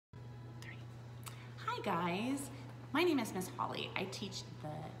Hi guys, my name is Miss Holly. I teach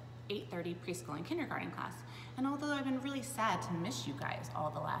the 8:30 preschool and kindergarten class. And although I've been really sad to miss you guys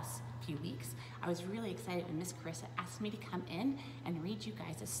all the last few weeks, I was really excited when Miss Carissa asked me to come in and read you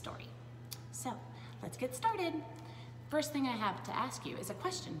guys a story. So let's get started. First thing I have to ask you is a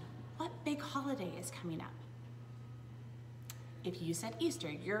question. What big holiday is coming up? If you said Easter,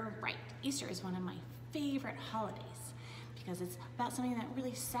 you're right. Easter is one of my favorite holidays because it's about something that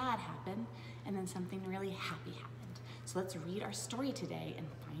really sad happened and then something really happy happened. So let's read our story today and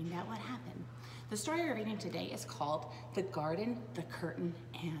find out what happened. The story we're reading today is called The Garden, the Curtain,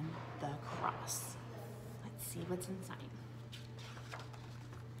 and the Cross. Let's see what's inside.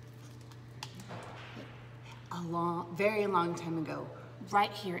 Very long time ago,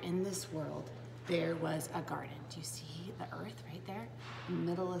 right here in this world, there was a garden. Do you see the earth right there?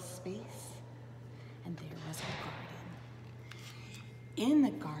 Middle of space. And there was a garden. In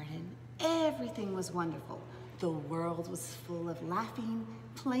the garden, everything was wonderful. The world was full of laughing,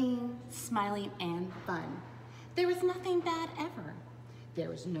 playing, smiling, and fun. There was nothing bad ever. There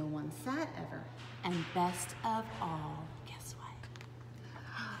was no one sad ever. And best of all, guess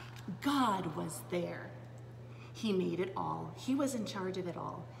what? God was there. He made it all. He was in charge of it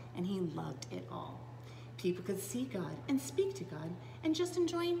all, and he loved it all. People could see God and speak to God and just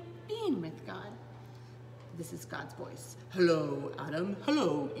enjoy being with God. This is God's voice. Hello, Adam.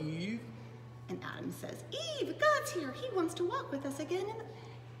 Hello, Eve. And Adam says, Eve, God's here. He wants to walk with us again. And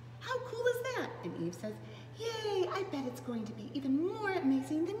how cool is that? And Eve says, yay, I bet it's going to be even more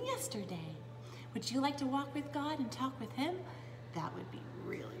amazing than yesterday. Would you like to walk with God and talk with him? That would be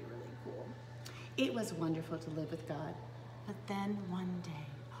really, really cool. It was wonderful to live with God. But then one day,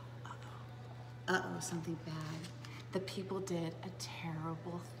 something bad. The people did a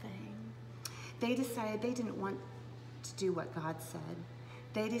terrible thing. They decided they didn't want to do what God said.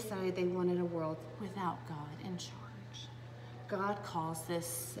 They decided they wanted a world without God in charge. God calls this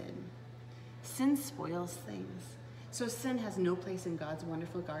sin. Sin spoils things. So sin has no place in God's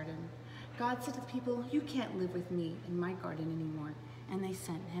wonderful garden. God said to the people, you can't live with me in my garden anymore. And they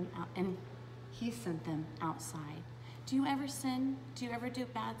sent him out, and he sent them outside. Do you ever sin? Do you ever do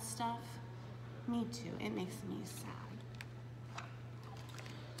bad stuff? Me too. It makes me sad.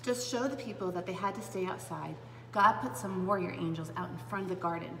 To show the people that they had to stay outside, God put some warrior angels out in front of the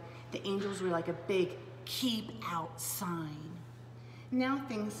garden. The angels were like a big keep out sign. Now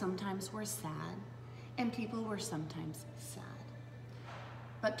things sometimes were sad, and people were sometimes sad.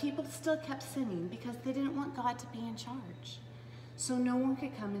 But people still kept sinning because they didn't want God to be in charge. So no one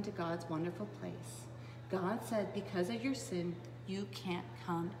could come into God's wonderful place. God said, because of your sin, you can't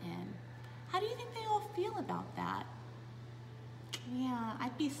come in. How do you think they all feel about that? Yeah,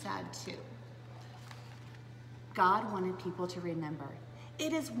 I'd be sad too. God wanted people to remember,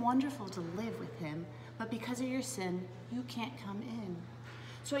 it is wonderful to live with him, but because of your sin, you can't come in.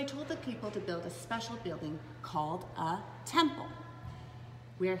 So he told the people to build a special building called a temple,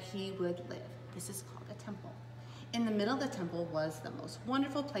 where he would live. This is called a temple. In the middle of the temple was the most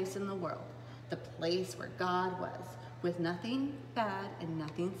wonderful place in the world, the place where God was, with nothing bad and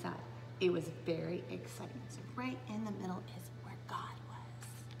nothing sad. It was very exciting. So right in the middle is where God was.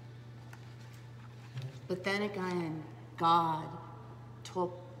 But then again, God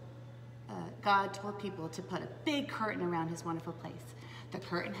told people to put a big curtain around his wonderful place. The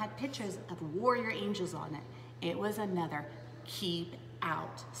curtain had pictures of warrior angels on it. It was another keep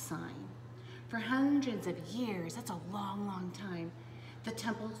out sign. For hundreds of years, that's a long, long time, the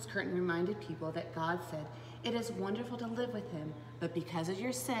temple's curtain reminded people that God said, it is wonderful to live with him, but because of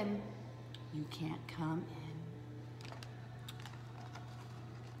your sin, you can't come in.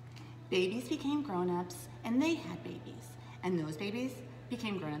 Babies became grown-ups, and they had babies. And those babies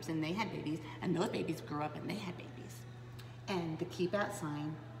became grown-ups, and they had babies. And those babies grew up, and they had babies. And the keep out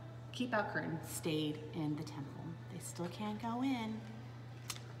sign, keep out curtain, stayed in the temple. They still can't go in.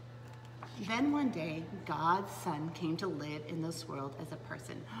 Then one day, God's son came to live in this world as a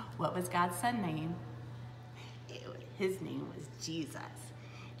person. What was God's son's name? His name was Jesus.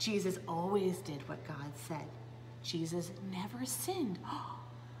 Jesus always did what God said. Jesus never sinned.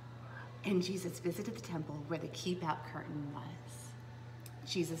 And Jesus visited the temple where the keep out curtain was.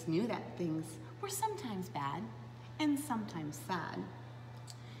 Jesus knew that things were sometimes bad and sometimes sad.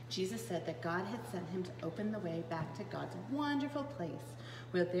 Jesus said that God had sent him to open the way back to God's wonderful place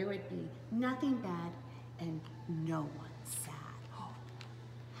where there would be nothing bad and no one sad.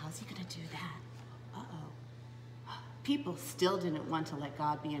 How's he gonna do that? People still didn't want to let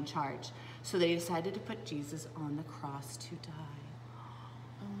God be in charge, so they decided to put Jesus on the cross to die.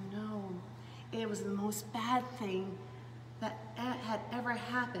 Oh no, it was the most bad thing that had ever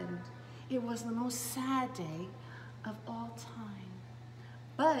happened. It was the most sad day of all time.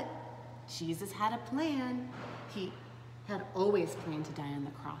 But Jesus had a plan. He had always planned to die on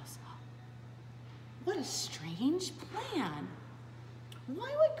the cross. What a strange plan.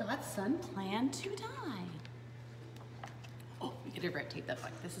 Why would God's son plan to die? Oh, we get to rotate that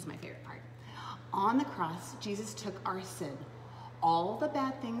book. This is my favorite part. On the cross, Jesus took our sin, all the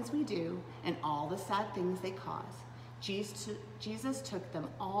bad things we do and all the sad things they cause. Jesus took them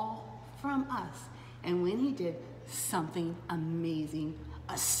all from us. And when he did, something amazing,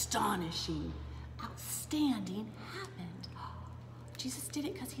 astonishing, outstanding happened. Jesus did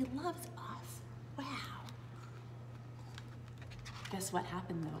it because he loves us. Wow. Guess what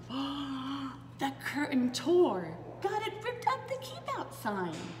happened though? The curtain tore. God had ripped up the keep out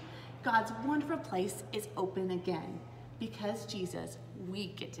sign. God's wonderful place is open again. Because Jesus, we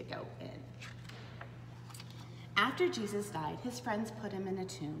get to go in. After Jesus died, his friends put him in a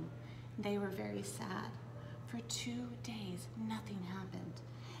tomb. They were very sad. For 2 days, nothing happened.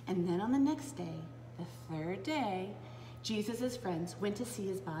 And then on the next day, the third day, Jesus' friends went to see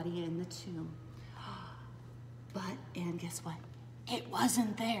his body in the tomb. And guess what? It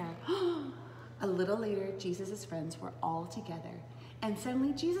wasn't there. A little later, Jesus' friends were all together. And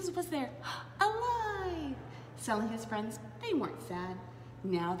suddenly Jesus was there, alive. Suddenly his friends, they weren't sad.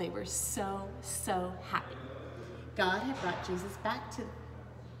 Now they were so, so happy. God had brought Jesus back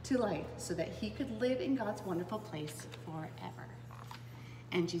to life so that he could live in God's wonderful place forever.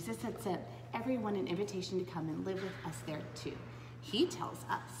 And Jesus had sent everyone an invitation to come and live with us there too. He tells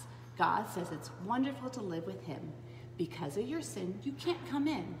us, God says it's wonderful to live with him. Because of your sin, you can't come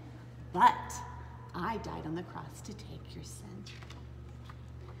in. But I died on the cross to take your sin.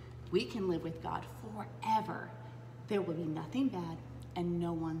 We can live with God forever. There will be nothing bad and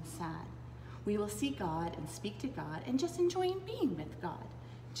no one sad. We will see God and speak to God and just enjoy being with God,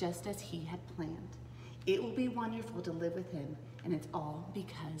 just as he had planned. It will be wonderful to live with him, and it's all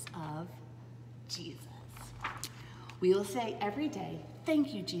because of Jesus. We will say every day,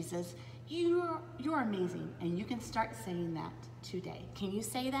 thank you, Jesus. You're amazing, and you can start saying that today. Can you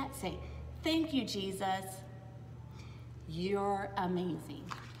say that? Say, thank you, Jesus. You're amazing.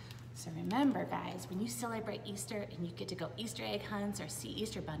 So remember, guys, when you celebrate Easter and you get to go Easter egg hunts or see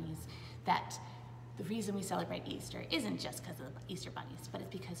Easter bunnies, that the reason we celebrate Easter isn't just because of the Easter bunnies, but it's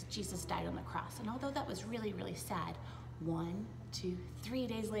because Jesus died on the cross. And although that was really, really sad, 1, 2, 3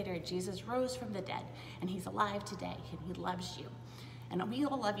 days later, Jesus rose from the dead, and he's alive today, and he loves you. And we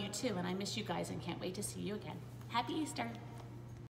all love you too, and I miss you guys and can't wait to see you again. Happy Easter.